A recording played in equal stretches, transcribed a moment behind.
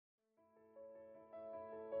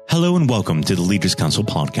Hello and welcome to the Leaders Council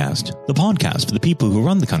podcast, the podcast for the people who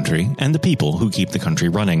run the country and the people who keep the country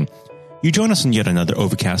running. You join us on yet another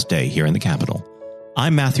overcast day here in the capital.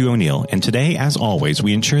 I'm Matthew O'Neill, and today, as always,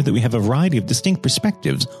 we ensure that we have a variety of distinct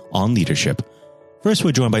perspectives on leadership. First,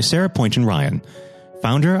 we're joined by Sarah Poynton-Ryan,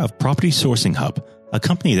 founder of Property Sourcing Hub, a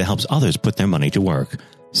company that helps others put their money to work.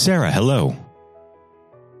 Sarah, hello.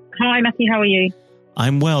 Hi, Matthew. How are you?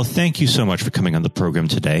 I'm well. Thank you so much for coming on the program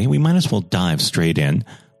today. We might as well dive straight in.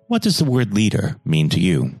 What does the word leader mean to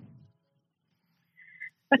you?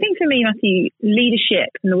 I think for me, Matthew, leadership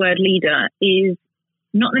and the word leader is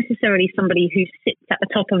not necessarily somebody who sits at the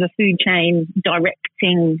top of a food chain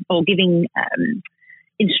directing or giving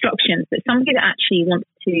instructions, but somebody that actually wants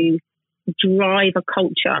to drive a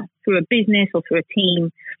culture through a business or through a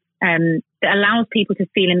team that allows people to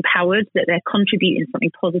feel empowered, that they're contributing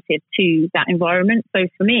something positive to that environment. So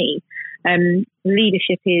for me,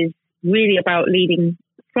 leadership is really about leading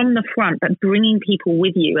from the front, but bringing people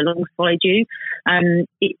with you, alongside you.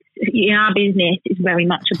 It's, in our business, it's very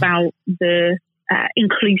much about the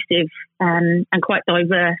inclusive and quite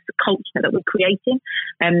diverse culture that we're creating.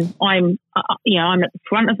 I'm at the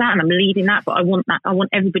front of that and I'm leading that, but I want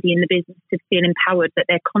everybody in the business to feel empowered that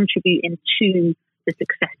they're contributing to the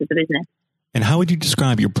success of the business. And how would you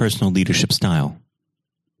describe your personal leadership style?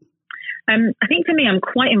 I think for me, I'm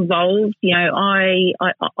quite involved. You know, I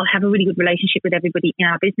have a really good relationship with everybody in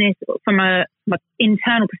our business from an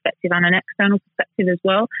internal perspective and an external perspective as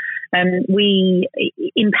well.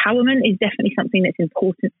 Empowerment is definitely something that's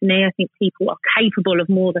important to me. I think people are capable of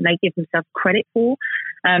more than they give themselves credit for.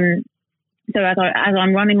 So as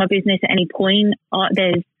I'm running my business at any point,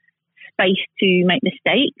 there's space to make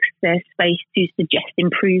mistakes. There's space to suggest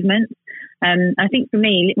improvements. I think for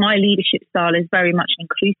me, my leadership style is very much an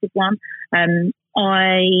inclusive one.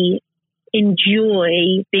 I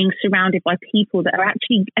enjoy being surrounded by people that are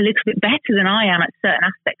actually a little bit better than I am at certain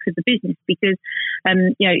aspects of the business, because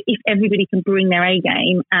if everybody can bring their A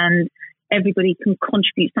game and everybody can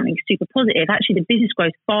contribute something super positive, actually the business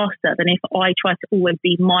grows faster than if I try to always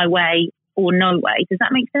be my way or no way. Does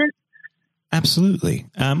that make sense? Absolutely.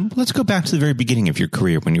 Let's go back to the very beginning of your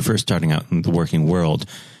career when you're first starting out in the working world.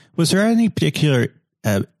 Was there any particular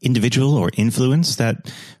individual or influence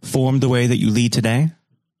that formed the way that you lead today?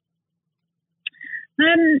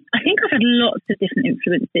 I think I've had lots of different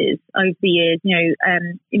influences over the years.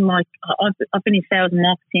 I've been in sales and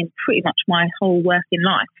marketing pretty much my whole working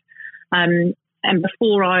life. And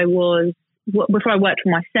before I worked for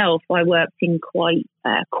myself, I worked in quite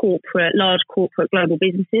large corporate global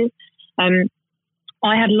businesses. I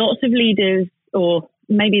had lots of leaders, or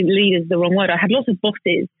maybe leaders is the wrong word. I had lots of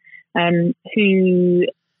bosses who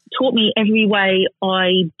taught me every way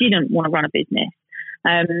I didn't want to run a business.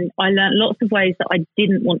 I learned lots of ways that I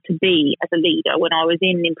didn't want to be as a leader when I was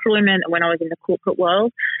in employment and when I was in the corporate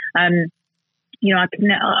world. For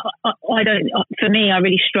me, I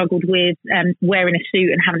really struggled with wearing a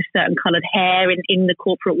suit and having a certain coloured hair in the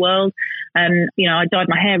corporate world. I dyed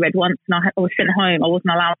my hair red once and I was sent home. I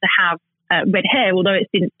wasn't allowed to have red hair, although it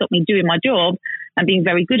didn't stop me doing my job and being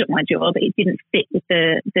very good at my job. It didn't fit with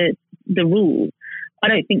the rules. I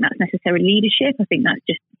don't think that's necessarily leadership. I think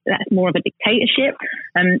that's more of a dictatorship.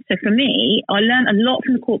 So for me, I learned a lot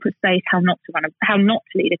from the corporate space how not to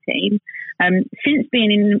lead a team. Since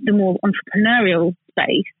being in the more entrepreneurial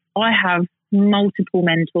space, I have multiple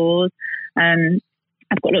mentors.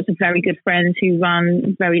 I've got lots of very good friends who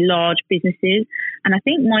run very large businesses. And I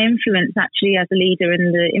think my influence actually as a leader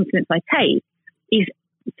and the influence I take is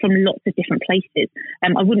from lots of different places.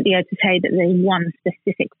 I wouldn't be able to say that there's one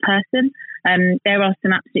specific person. There are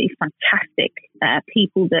some absolutely fantastic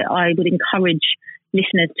people that I would encourage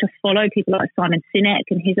listeners to follow, people like Simon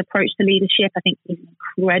Sinek and his approach to leadership. I think he's an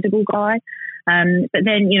incredible guy. But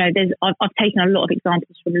then, I've taken a lot of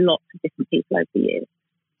examples from lots of different people over the years.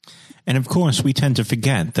 And of course, we tend to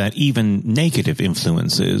forget that even negative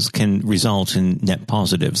influences can result in net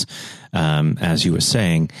positives, as you were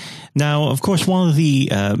saying. Now, of course, one of the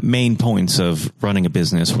main points of running a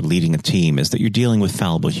business or leading a team is that you're dealing with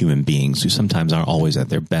fallible human beings who sometimes aren't always at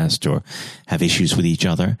their best or have issues with each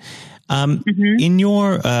other. In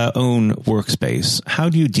your own workspace, how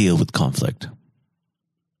do you deal with conflict?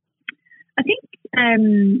 I think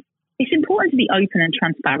it's important to be open and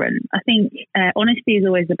transparent. I think honesty is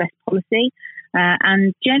always the best policy.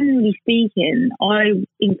 And generally speaking, I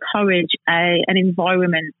encourage an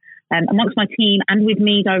environment amongst my team and with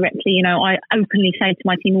me directly. I openly say to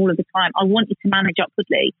my team all of the time, I want you to manage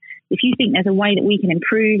upwardly. If you think there's a way that we can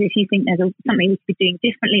improve, if you think there's something we could be doing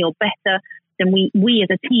differently or better, then we as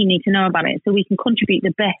a team need to know about it so we can contribute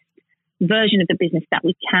the best version of the business that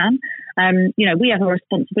we can. We have a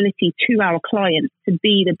responsibility to our clients to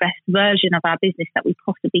be the best version of our business that we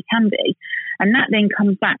possibly can be. And that then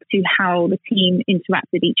comes back to how the team interact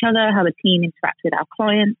with each other, how the team interacts with our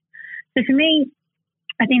clients. So for me,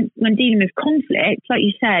 I think when dealing with conflict, like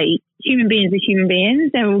you say, human beings are human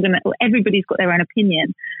beings. They're all everybody's got their own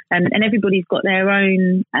opinion, and everybody's got their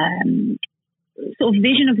own sort of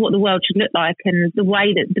vision of what the world should look like and the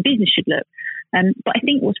way that the business should look. But I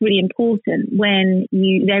think what's really important when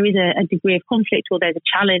there is a degree of conflict or there's a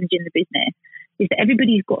challenge in the business is that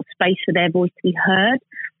everybody's got space for their voice to be heard.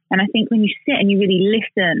 And I think when you sit and you really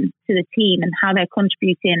listen to the team and how they're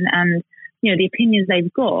contributing and, the opinions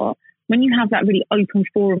they've got, when you have that really open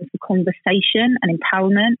forum for conversation and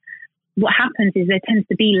empowerment, what happens is there tends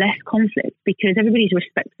to be less conflict because everybody's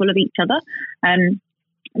respectful of each other.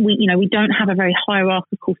 We don't have a very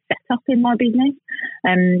hierarchical setup in my business.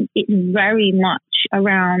 It's very much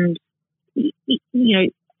around,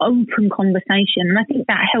 open conversation. And I think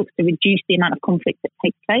that helps to reduce the amount of conflict that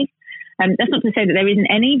takes place. That's not to say that there isn't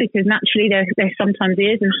any, because naturally there sometimes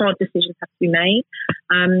is and hard decisions have to be made.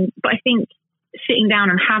 But I think sitting down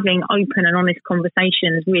and having open and honest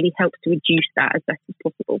conversations really helps to reduce that as best as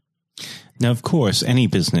possible. Now, of course, any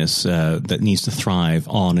business that needs to thrive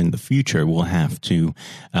on in the future will have to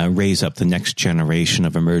raise up the next generation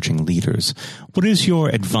of emerging leaders. What is your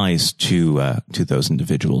advice to those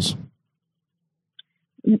individuals?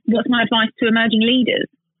 What's my advice to emerging leaders?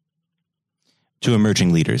 To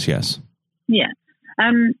emerging leaders, yes. Yeah.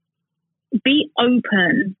 Be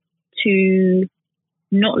open to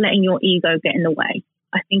not letting your ego get in the way,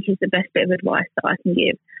 I think is the best bit of advice that I can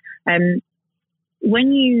give.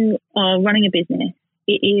 When you are running a business,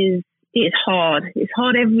 it's hard. It's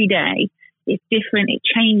hard every day. It's different. It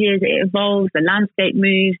changes. It evolves. The landscape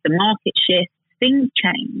moves. The market shifts. Things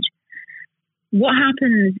change. What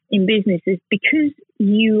happens in business is because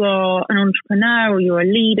you are an entrepreneur or you're a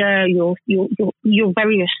leader, you're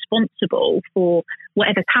very responsible for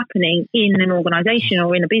whatever's happening in an organization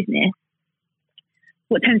or in a business.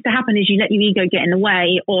 What tends to happen is you let your ego get in the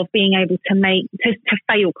way of being able to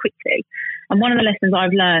fail quickly. And one of the lessons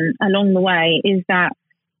I've learned along the way is that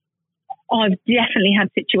I've definitely had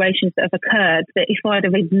situations that have occurred that if I'd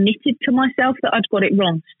have admitted to myself that I'd got it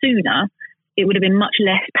wrong sooner, it would have been much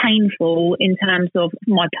less painful in terms of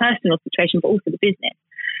my personal situation, but also the business.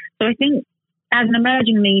 So I think as an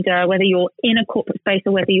emerging leader, whether you're in a corporate space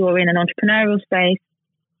or whether you're in an entrepreneurial space,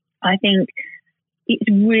 I think it's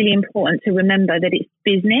really important to remember that it's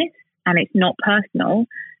business and it's not personal,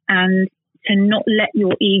 and to not let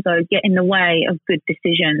your ego get in the way of good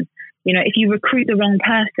decisions. If you recruit the wrong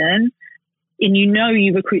person and you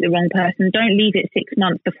recruit the wrong person, don't leave it 6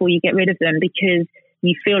 months before you get rid of them because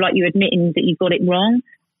you feel like you're admitting that you got it wrong.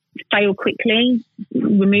 Fail quickly,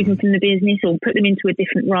 remove them from the business or put them into a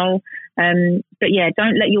different role. But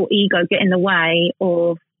don't let your ego get in the way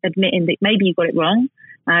of admitting that maybe you got it wrong.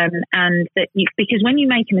 And that because when you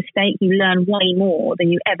make a mistake, you learn way more than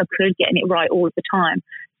you ever could getting it right all of the time.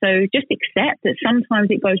 So just accept that sometimes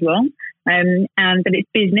it goes wrong, and that it's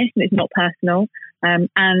business and it's not personal,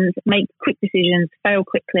 and make quick decisions, fail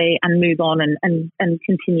quickly and move on and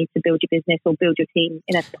continue to build your business or build your team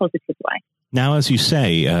in a positive way. Now, as you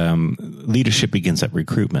say, leadership begins at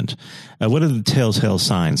recruitment. What are the telltale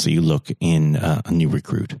signs that you look in a new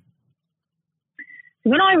recruit?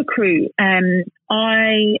 When I recruit,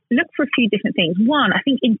 I look for a few different things. One, I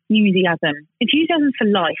think enthusiasm for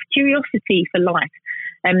life, curiosity for life.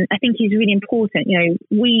 I think is really important.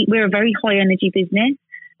 We're a very high energy business.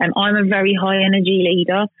 I'm a very high energy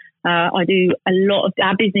leader. I do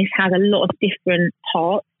our business has a lot of different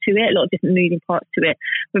parts to it, a lot of different moving parts to it.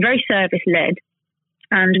 We're very service led,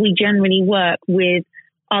 and we generally work with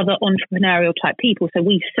other entrepreneurial type people. So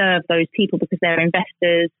we serve those people because they're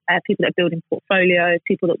investors, people that are building portfolios,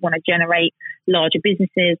 people that want to generate larger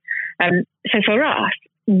businesses. So for us,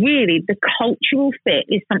 really, the cultural fit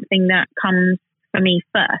is something that comes for me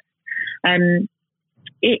first. I'm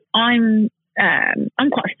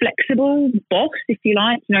quite a flexible boss, if you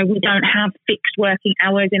like. We don't have fixed working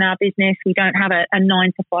hours in our business. We don't have a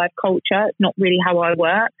 9-to-5 culture. It's not really how I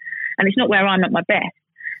work, and it's not where I'm at my best.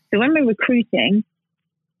 So when we're recruiting,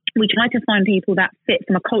 we try to find people that fit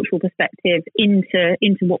from a cultural perspective into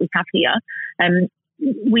what we have here.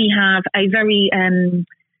 We have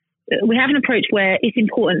we have an approach where it's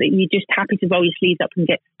important that you're just happy to roll your sleeves up and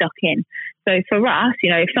get stuck in. So for us,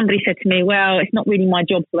 if somebody said to me, well, it's not really my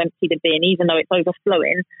job to empty the bin, even though it's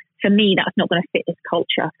overflowing, for me, that's not going to fit this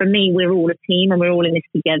culture. For me, we're all a team and we're all in this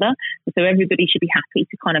together. And so everybody should be happy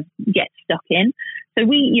to kind of get stuck in. So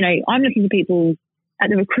I'm looking for people at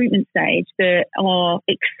the recruitment stage that are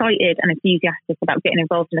excited and enthusiastic about getting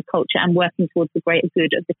involved in the culture and working towards the greater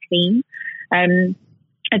good of the team.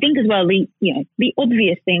 I think as well, the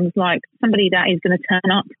obvious things like somebody that is going to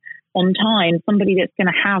turn up on time, somebody that's going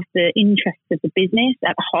to have the interests of the business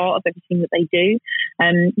at the heart of everything that they do,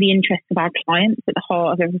 the interests of our clients at the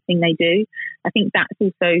heart of everything they do. I think that's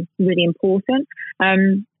also really important.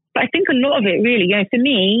 But I think a lot of it really, for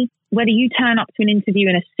me, whether you turn up to an interview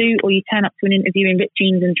in a suit or you turn up to an interview in ripped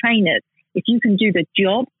jeans and trainers, if you can do the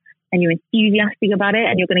job and you're enthusiastic about it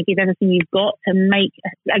and you're going to give everything you've got to make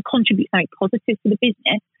contribute something positive to the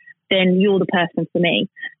business, then you're the person for me.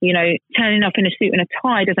 Turning up in a suit and a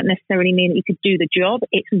tie doesn't necessarily mean that you could do the job.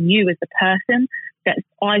 It's you as the person that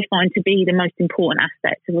I find to be the most important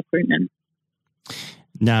aspect of recruitment.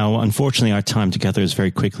 Now, unfortunately, our time together is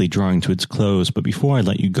very quickly drawing to its close. But before I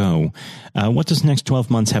let you go, what does the next 12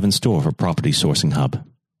 months have in store for Property Sourcing Hub?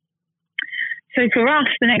 So for us,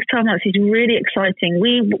 the next 12 months is really exciting.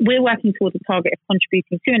 We're working towards a target of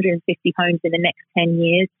contributing 250 homes in the next 10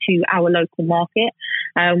 years to our local market.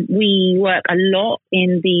 We work a lot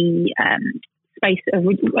in the space of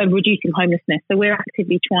reducing homelessness. So we're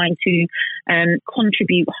actively trying to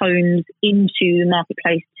contribute homes into the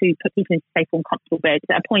marketplace to put people into safe and comfortable beds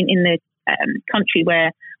at a point in the country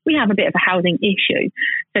where we have a bit of a housing issue.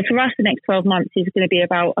 So for us, the next 12 months is going to be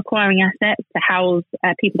about acquiring assets to house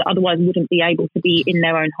people that otherwise wouldn't be able to be in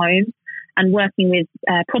their own homes, and working with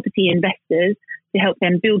property investors to help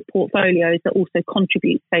them build portfolios that also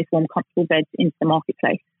contribute safe, warm, comfortable beds into the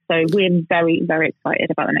marketplace. So we're very, very excited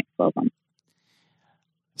about the next 12 months.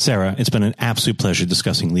 Sarah, it's been an absolute pleasure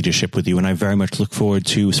discussing leadership with you, and I very much look forward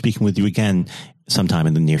to speaking with you again sometime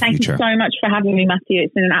in the near future. Thank you so much for having me, Matthew.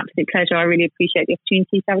 It's been an absolute pleasure. I really appreciate the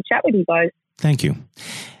opportunity to have a chat with you guys. Thank you.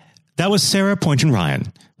 That was Sarah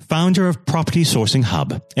Poynton-Ryan, founder of Property Sourcing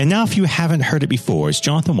Hub. And now, if you haven't heard it before, it's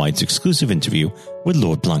Jonathan White's exclusive interview with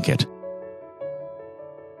Lord Blunkett.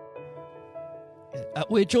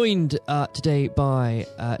 We're joined today by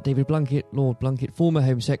David Blunkett, Lord Blunkett, former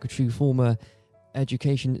Home Secretary, former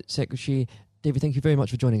Education Secretary. David, thank you very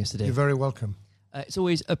much for joining us today. You're very welcome. It's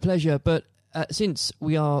always a pleasure, but since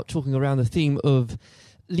we are talking around the theme of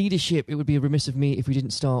leadership, it would be remiss of me if we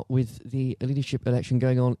didn't start with the leadership election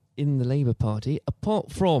going on in the Labour Party.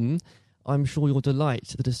 Apart from, I'm sure, your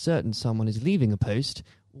delight that a certain someone is leaving a post,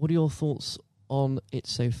 what are your thoughts on it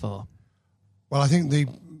so far? Well, I think the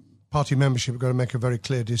party membership are going to make a very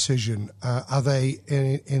clear decision. Are they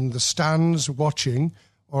in the stands watching,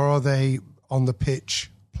 or are they on the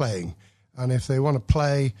pitch playing? And if they want to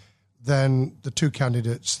play, then the two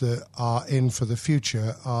candidates that are in for the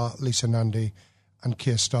future are Lisa Nandy and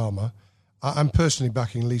Keir Starmer. I'm personally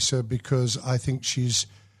backing Lisa because I think she's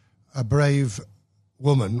a brave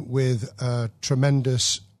woman with a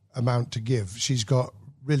tremendous amount to give. She's got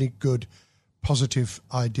really good, positive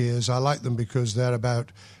ideas. I like them because they're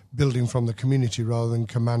about building from the community rather than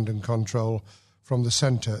command and control from the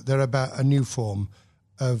centre. They're about a new form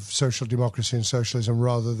of social democracy and socialism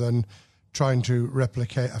rather than trying to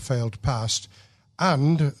replicate a failed past.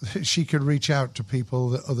 And she can reach out to people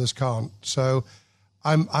that others can't. So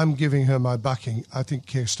I'm giving her my backing. I think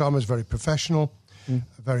Keir Starmer is very professional,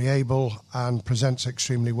 very able, and presents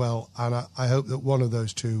extremely well. And I hope that one of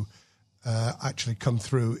those two actually come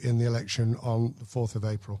through in the election on the 4th of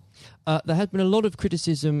April. There has been a lot of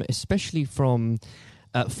criticism, especially from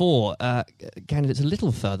for candidates a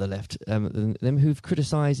little further left than them, who've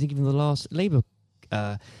criticised even the last Labour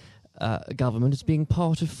government as being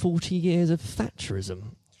part of 40 years of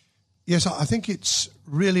Thatcherism. Yes, I think it's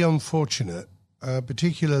really unfortunate,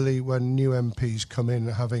 particularly when new MPs come in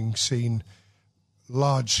having seen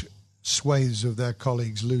large swathes of their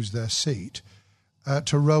colleagues lose their seat,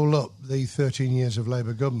 to roll up the 13 years of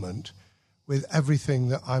Labour government with everything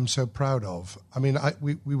that I'm so proud of. I mean,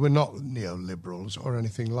 we were not neoliberals or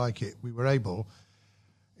anything like it. We were able,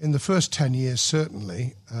 in the first 10 years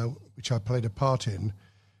certainly, which I played a part in,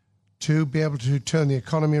 to be able to turn the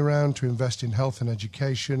economy around, to invest in health and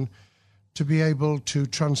education, to be able to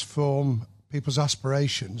transform people's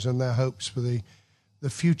aspirations and their hopes for the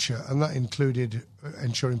future. And that included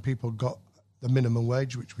ensuring people got the minimum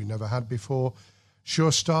wage, which we never had before,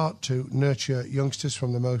 Sure Start to nurture youngsters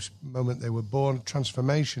from the moment they were born,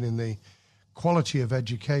 transformation in the quality of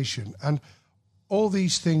education. And all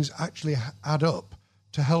these things actually add up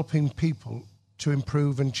to helping people to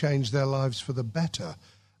improve and change their lives for the better.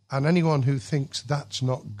 And anyone who thinks that's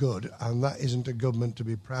not good and that isn't a government to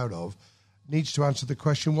be proud of needs to answer the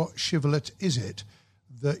question, what shibboleth is it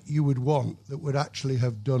that you would want that would actually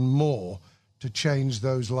have done more to change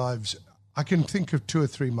those lives? I can think of two or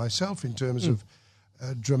three myself in terms of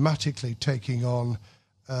dramatically taking on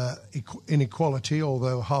inequality,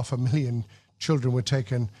 although 500,000 children were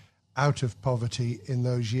taken out of poverty in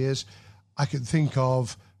those years. I could think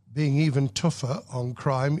of being even tougher on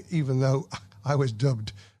crime, even though I was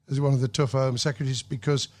dubbed as one of the tougher Home Secretaries,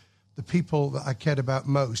 because the people that I cared about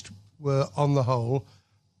most were, on the whole,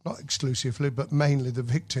 not exclusively, but mainly the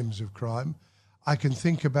victims of crime. I can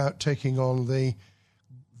think about taking on the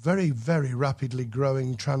very, very rapidly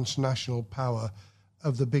growing transnational power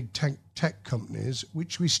of the big tech companies,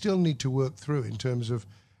 which we still need to work through in terms of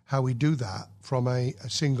how we do that from a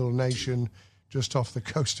single nation just off the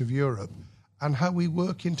coast of Europe, and how we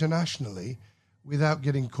work internationally without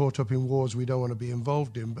getting caught up in wars we don't want to be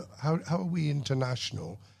involved in. But how are we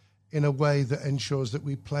international in a way that ensures that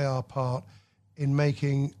we play our part in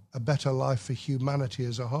making a better life for humanity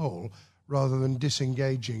as a whole, rather than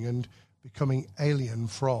disengaging and becoming alien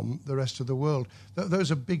from the rest of the world?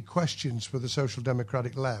 Those are big questions for the social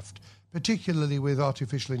democratic left, particularly with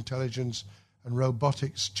artificial intelligence and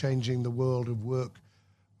robotics changing the world of work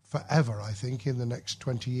forever, I think, in the next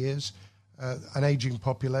 20 years. An ageing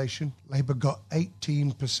population. Labour got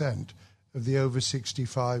 18% of the over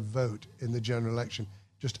 65 vote in the general election.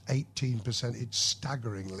 Just 18%. It's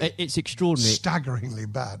staggeringly... It's extraordinary. Staggeringly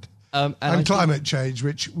bad. And climate change,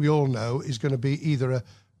 which we all know is going to be either a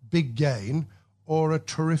big gain or a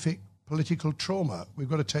terrific political trauma. We've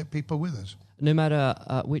got to take people with us. No matter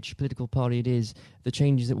which political party it is, the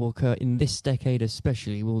changes that will occur in this decade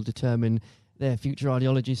especially will determine their future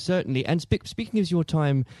ideologies, certainly. And speaking of your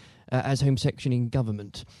time as Home Secretary in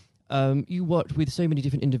government, you worked with so many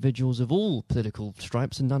different individuals of all political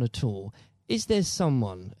stripes and none at all. Is there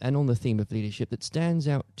someone, and on the theme of leadership, that stands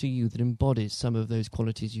out to you that embodies some of those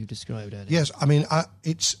qualities you described earlier? Yes, I mean,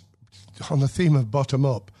 it's on the theme of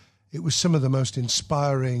bottom-up. It was some of the most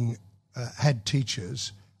inspiring head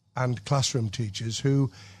teachers and classroom teachers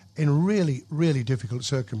who, in really, really difficult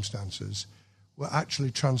circumstances, were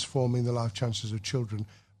actually transforming the life chances of children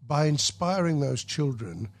by inspiring those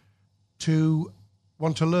children to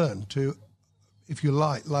want to learn, to, if you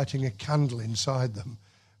like, lighting a candle inside them,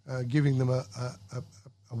 giving them a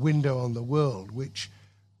window on the world, which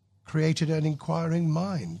created an inquiring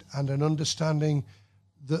mind and an understanding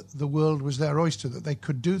that the world was their oyster, that they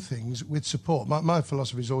could do things with support. My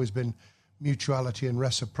philosophy has always been mutuality and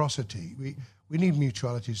reciprocity. We need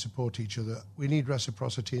mutuality to support each other. We need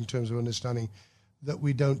reciprocity in terms of understanding that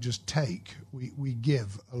we don't just take, we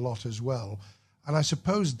give a lot as well. And I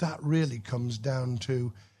suppose that really comes down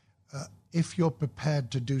to if you're prepared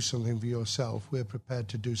to do something for yourself, we're prepared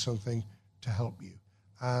to do something to help you.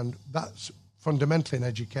 And that's fundamentally in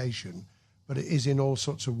education, but it is in all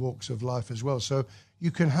sorts of walks of life as well. So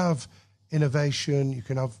you can have innovation, you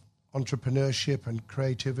can have entrepreneurship and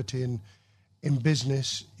creativity in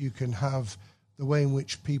business, you can have the way in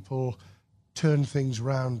which people turn things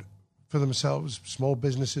around for themselves. Small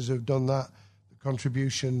businesses have done that, the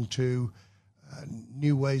contribution to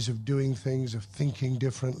new ways of doing things, of thinking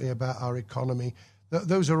differently about our economy.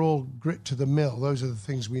 Those are all grit to the mill. Those are the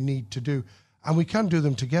things we need to do. And we can do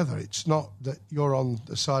them together. It's not that you're on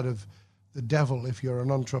the side of the devil if you're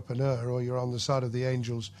an entrepreneur, or you're on the side of the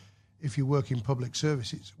angels if you work in public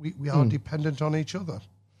services. We are dependent on each other.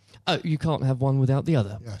 Oh, you can't have one without the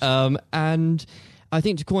other. Yes. And I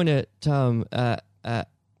think, to coin a term,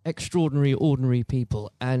 extraordinary, ordinary people,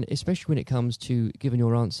 and especially when it comes to, given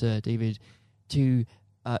your answer, David, to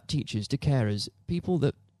teachers, to carers, people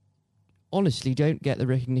that honestly don't get the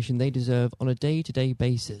recognition they deserve on a day-to-day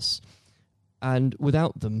basis. And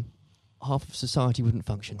without them, half of society wouldn't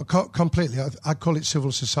function. Completely. I call it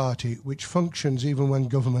civil society, which functions even when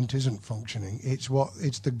government isn't functioning. It's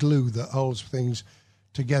the glue that holds things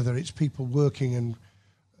together. It's people working and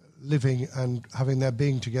living and having their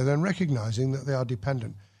being together and recognising that they are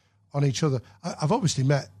dependent on each other. I've obviously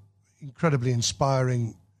met incredibly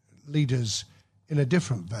inspiring leaders in a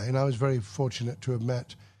different vein. I was very fortunate to have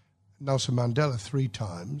met Nelson Mandela 3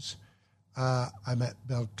 times. I met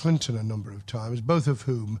Bill Clinton a number of times, both of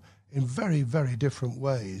whom, in very, very different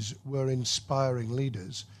ways, were inspiring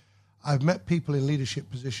leaders. I've met people in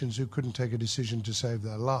leadership positions who couldn't take a decision to save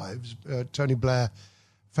their lives. Tony Blair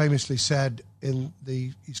famously said in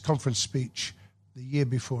his conference speech the year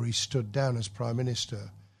before he stood down as Prime Minister,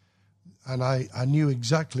 and I knew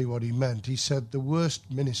exactly what he meant. He said the worst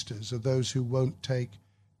ministers are those who won't take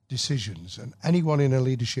decisions, and anyone in a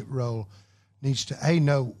leadership role needs to, A,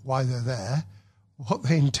 know why they're there, what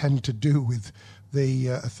they intend to do with the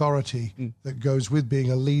authority that goes with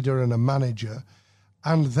being a leader and a manager,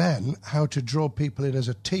 and then how to draw people in as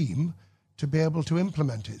a team to be able to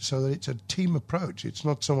implement it so that it's a team approach. It's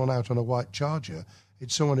not someone out on a white charger.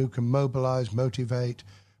 It's someone who can mobilise, motivate,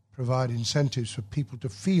 provide incentives for people to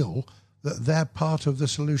feel that they're part of the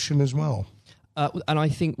solution as well. And I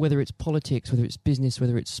think whether it's politics, whether it's business,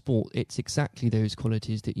 whether it's sport, it's exactly those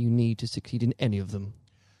qualities that you need to succeed in any of them.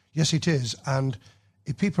 Yes, it is. And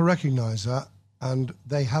if people recognise that and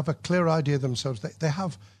they have a clear idea themselves, they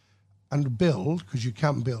have and build, because you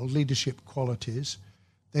can build leadership qualities,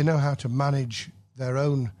 they know how to manage their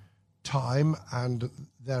own time and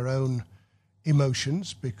their own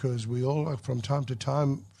emotions, because we all, from time to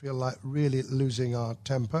time, feel like really losing our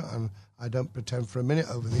temper, and I don't pretend for a minute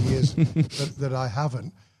over the years that I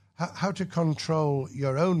haven't. How to control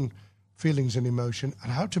your own feelings and emotion,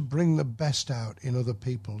 and how to bring the best out in other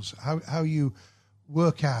people's. How you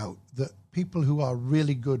work out that people who are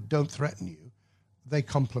really good don't threaten you, they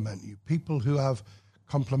complement you. People who have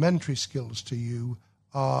complementary skills to you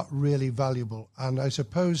are really valuable. And I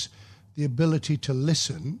suppose the ability to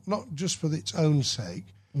listen, not just for its own sake,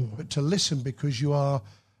 but to listen because you are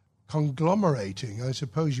conglomerating, I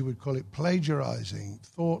suppose you would call it plagiarizing,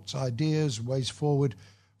 thoughts, ideas, ways forward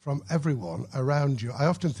from everyone around you. I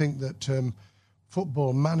often think that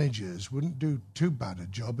football managers wouldn't do too bad a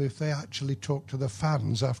job if they actually talk to the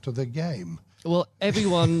fans after the game. Well,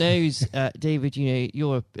 everyone knows, David,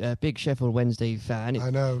 you're a big Sheffield Wednesday fan.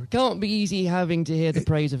 I know. Can't be easy having to hear the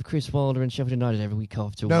praise of Chris Wilder and Sheffield United every week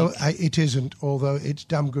after week. No, it isn't, although it's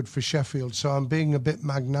damn good for Sheffield, so I'm being a bit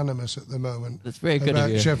magnanimous at the moment. That's very good about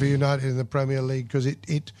of you. Sheffield United in the Premier League, because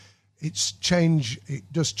it's change.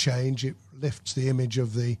 It does change. It lifts the image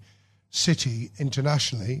of the city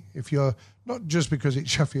internationally. If you're not just because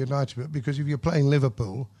it's Sheffield United, but because if you're playing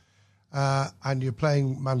Liverpool and you're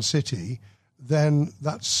playing Man City, then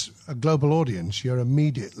that's a global audience. You're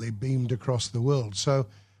immediately beamed across the world. So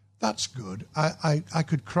that's good. I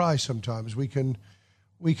could cry sometimes. We can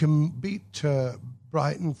beat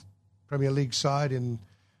Brighton, Premier League side, in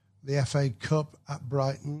the FA Cup at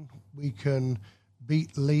Brighton. We can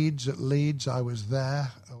beat Leeds at Leeds. I was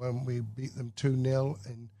there when we beat them 2-0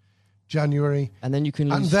 in January. And then you can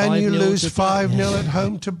lose 5-0. And then you lose 5-0 at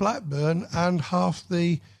home to Blackburn, and half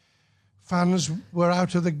the fans were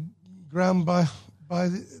out of the ground by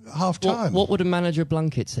half time. What would a manager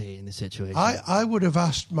Blunkett say in this situation? I would have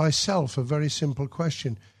asked myself a very simple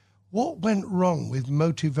question. What went wrong with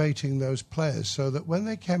motivating those players so that when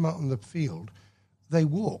they came out on the field, they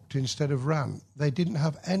walked instead of ran? They didn't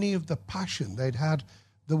have any of the passion they'd had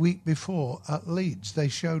the week before at Leeds. They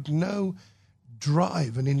showed no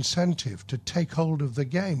drive and incentive to take hold of the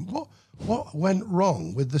game. What went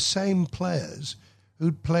wrong with the same players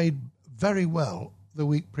who'd played very well the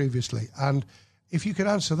week previously? And if you could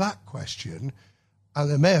answer that question,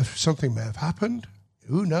 and something may have happened,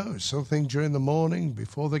 who knows, something during the morning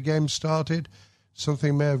before the game started,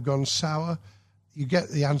 something may have gone sour. You get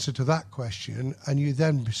the answer to that question, and you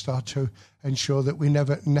then start to ensure that we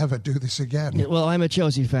never do this again. Yeah, well, I'm a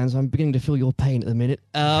Chelsea fan, so I'm beginning to feel your pain at the minute.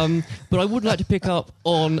 But I would like to pick up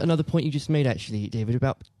on another point you just made, actually, David,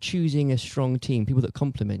 about choosing a strong team, people that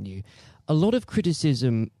complement you. A lot of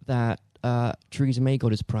criticism that Theresa May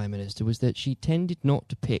got as Prime Minister was that she tended not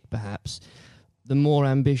to pick, perhaps, the more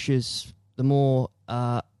ambitious, the more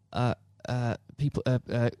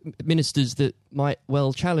ministers that might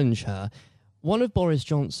well challenge her. One of Boris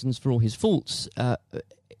Johnson's, for all his faults,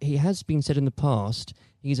 he has been said in the past,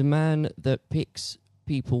 he's a man that picks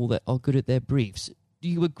people that are good at their briefs. Do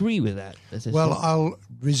you agree with that? Well, I'll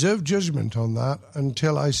reserve judgment on that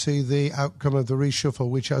until I see the outcome of the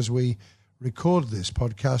reshuffle, which, as we record this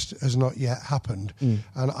podcast, has not yet happened.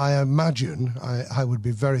 And I imagine I would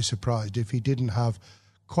be very surprised if he didn't have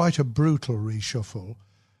quite a brutal reshuffle,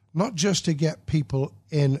 not just to get people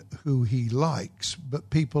in who he likes,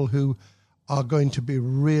 but people who are going to be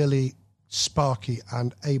really sparky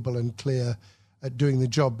and able and clear at doing the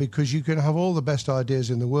job, because you can have all the best ideas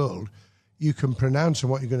in the world, you can pronounce on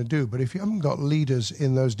what you're going to do, but if you haven't got leaders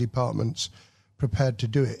in those departments prepared to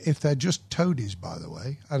do it, if they're just toadies, by the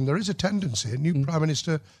way, and there is a tendency, a new Prime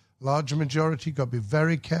Minister, large majority, got to be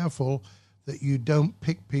very careful that you don't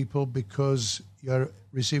pick people because you're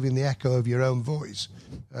receiving the echo of your own voice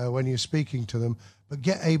when you're speaking to them, but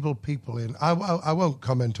get able people in. I won't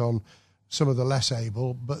comment on some of the less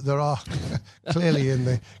able, but there are clearly in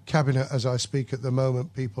the cabinet as I speak at the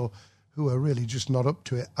moment people who are really just not up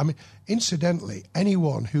to it. I mean, incidentally,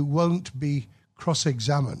 anyone who won't be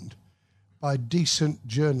cross-examined by decent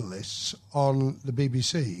journalists on the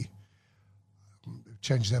BBC, who've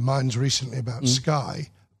changed their minds recently about Sky,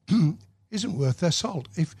 isn't worth their salt.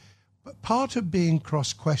 But part of being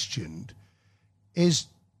cross-questioned is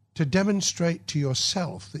to demonstrate to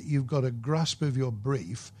yourself that you've got a grasp of your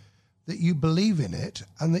brief, that you believe in it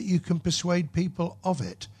and that you can persuade people of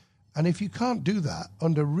it. And if you can't do that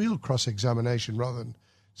under real cross-examination rather than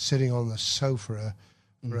sitting on the sofa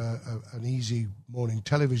for an easy morning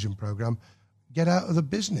television program, get out of the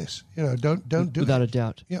business. Don't do it. Without a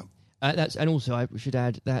doubt. Yeah. And also, I should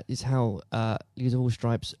add, that is how Leaders of All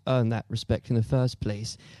Stripes earn that respect in the first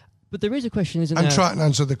place. But there is a question, isn't there? And try and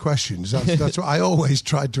answer the questions. That's what I always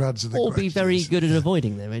tried to answer the questions. Or be very good at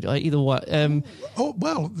avoiding them. Either way.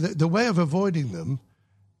 The way of avoiding them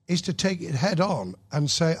is to take it head on and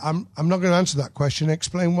say, I'm not going to answer that question,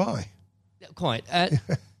 explain why. Quite. And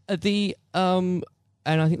I think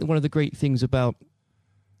that one of the great things about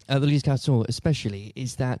the Leaders Council especially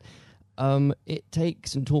is that it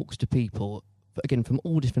takes and talks to people, again, from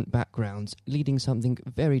all different backgrounds, leading something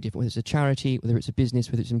very different, whether it's a charity, whether it's a business,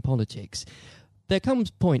 whether it's in politics. There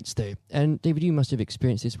comes points, though, and David, you must have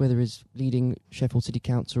experienced this, whether as leading Sheffield City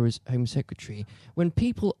Council or as Home Secretary, when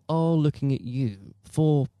people are looking at you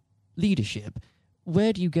for leadership,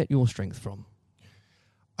 where do you get your strength from?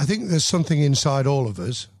 I think there's something inside all of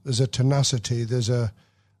us. There's a tenacity, there's an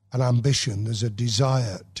ambition, there's a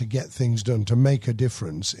desire to get things done, to make a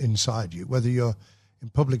difference inside you, whether you're in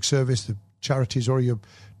public service, the charities, or you're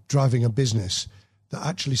driving a business that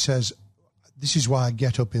actually says, this is why I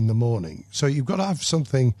get up in the morning. So you've got to have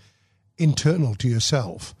something internal to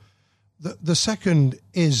yourself. The second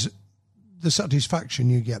is the satisfaction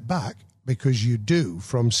you get back, because you do,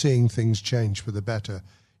 from seeing things change for the better.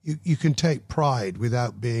 You can take pride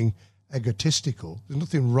without being egotistical. There's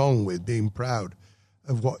nothing wrong with being proud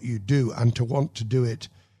of what you do and to want to do it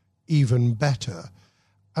even better.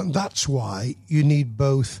 And that's why you need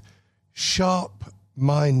both sharp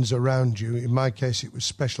minds around you. In my case, it was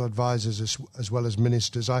special advisors as well as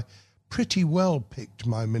ministers. I pretty well picked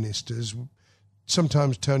my ministers.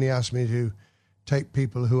 Sometimes Tony asked me to take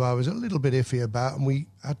people who I was a little bit iffy about, and we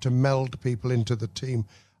had to meld people into the team.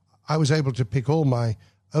 I was able to pick all my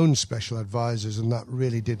own special advisors, and that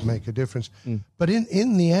really did make a difference. But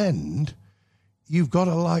in the end, you've got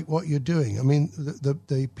to like what you're doing. I mean,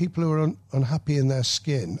 the people who are unhappy in their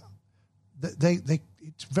skin,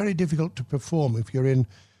 it's very difficult to perform if you're in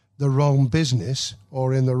the wrong business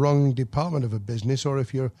or in the wrong department of a business, or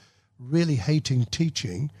if you're really hating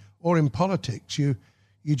teaching, or in politics, you're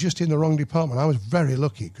just in the wrong department. I was very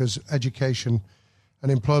lucky because education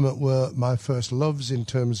and employment were my first loves in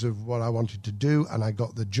terms of what I wanted to do, and I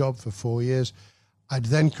got the job for 4 years. I'd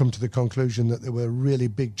then come to the conclusion that there were really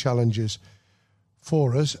big challenges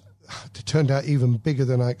for us. It turned out even bigger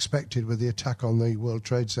than I expected with the attack on the World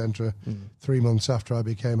Trade Center 3 months after I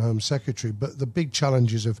became Home Secretary. But the big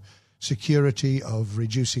challenges of security, of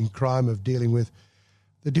reducing crime, of dealing with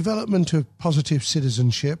the development of positive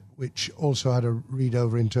citizenship, which also had a read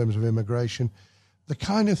over in terms of immigration, the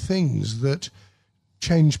kind of things that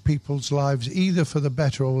change people's lives either for the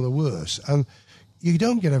better or the worse. And you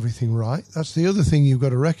don't get everything right. That's the other thing you've got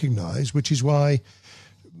to recognise, which is why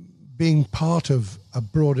being part of a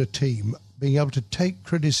broader team, being able to take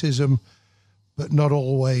criticism but not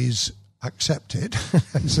always accept it,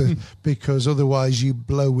 because otherwise you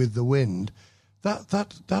blow with the wind, that's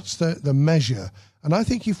the measure. And I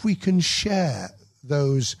think if we can share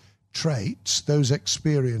those traits, those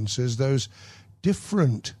experiences, those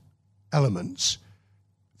different elements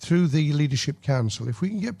through the Leadership Council, if we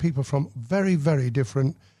can get people from very, very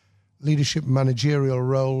different leadership managerial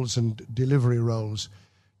roles and delivery roles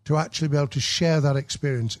to actually be able to share that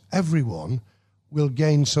experience, everyone will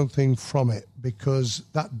gain something from it, because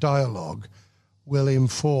that dialogue will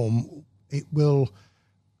inform, it will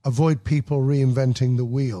avoid people reinventing the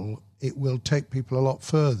wheel, it will take people a lot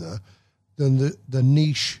further than the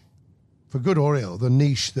niche, for good or ill, the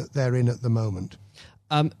niche that they're in at the moment.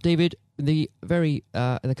 David, in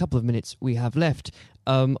a couple of minutes we have left,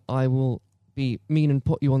 I will be mean and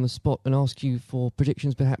put you on the spot and ask you for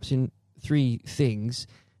predictions, perhaps in 3 things.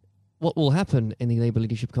 What will happen in the Labour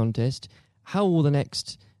leadership contest? How will the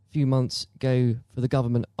next few months go for the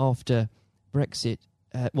government after Brexit,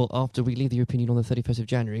 after we leave the European Union on the 31st of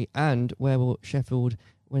January? And where will Sheffield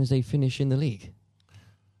Wednesday finish in the league?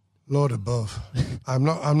 Lord above. I'm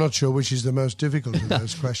not sure which is the most difficult of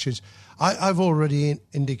those questions. I've already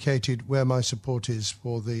indicated where my support is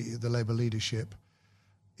for the Labour leadership.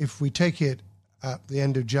 If we take it at the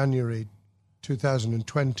end of January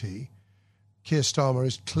 2020, Keir Starmer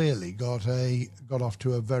has clearly got off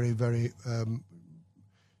to a very, very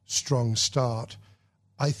strong start.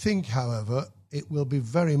 I think, however, it will be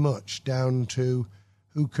very much down to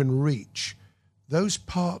who can reach those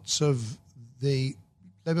parts of the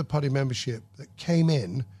Labour Party membership that came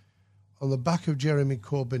in on the back of Jeremy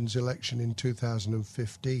Corbyn's election in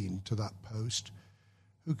 2015 to that post,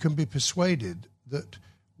 who can be persuaded that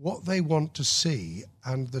what they want to see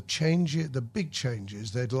and the big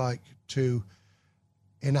changes they'd like to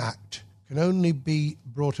enact can only be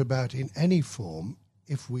brought about in any form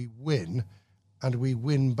if we win, and we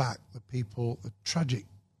win back the tragic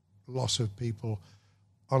loss of people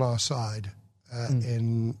on our side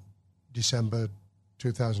in December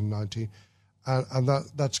 2019. And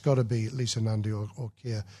that's got to be Lisa Nandy or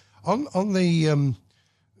Keir. On the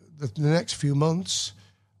next few months,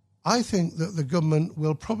 I think that the government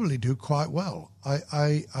will probably do quite well.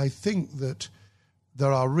 I think that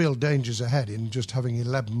there are real dangers ahead in just having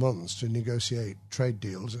 11 months to negotiate trade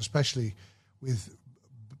deals, especially with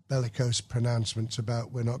bellicose pronouncements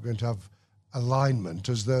about we're not going to have alignment,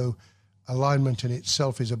 as though alignment in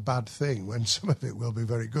itself is a bad thing when some of it will be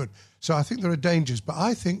very good. So I think there are dangers, but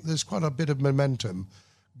I think there's quite a bit of momentum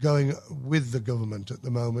going with the government at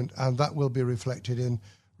the moment, and that will be reflected in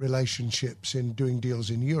relationships, in doing deals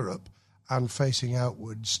in Europe and facing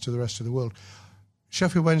outwards to the rest of the world.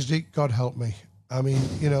 Sheffield Wednesday, God help me. I mean,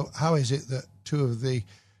 how is it that two of the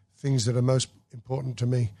things that are most important to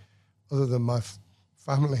me, other than my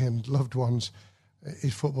family and loved ones,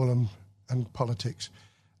 is football and politics?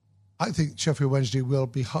 I think Sheffield Wednesday will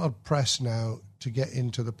be hard-pressed now to get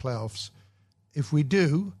into the playoffs. If we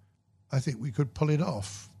do, I think we could pull it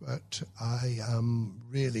off, but I am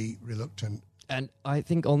really reluctant. And I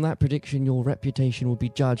think on that prediction, your reputation will be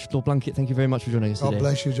judged. Lord Blunkett, thank you very much for joining us today. God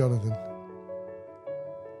bless you, Jonathan.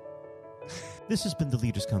 This has been the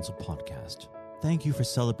Leaders' Council podcast. Thank you for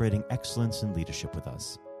celebrating excellence in leadership with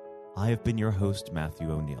us. I have been your host, Matthew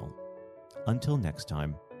O'Neill. Until next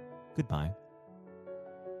time, goodbye.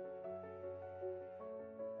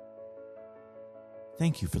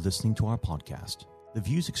 Thank you for listening to our podcast. The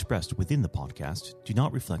views expressed within the podcast do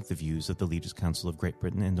not reflect the views of the Leaders' Council of Great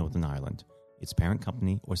Britain and Northern Ireland, its parent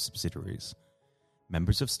company or subsidiaries,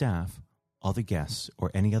 members of staff, other guests, or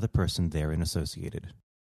any other person therein associated.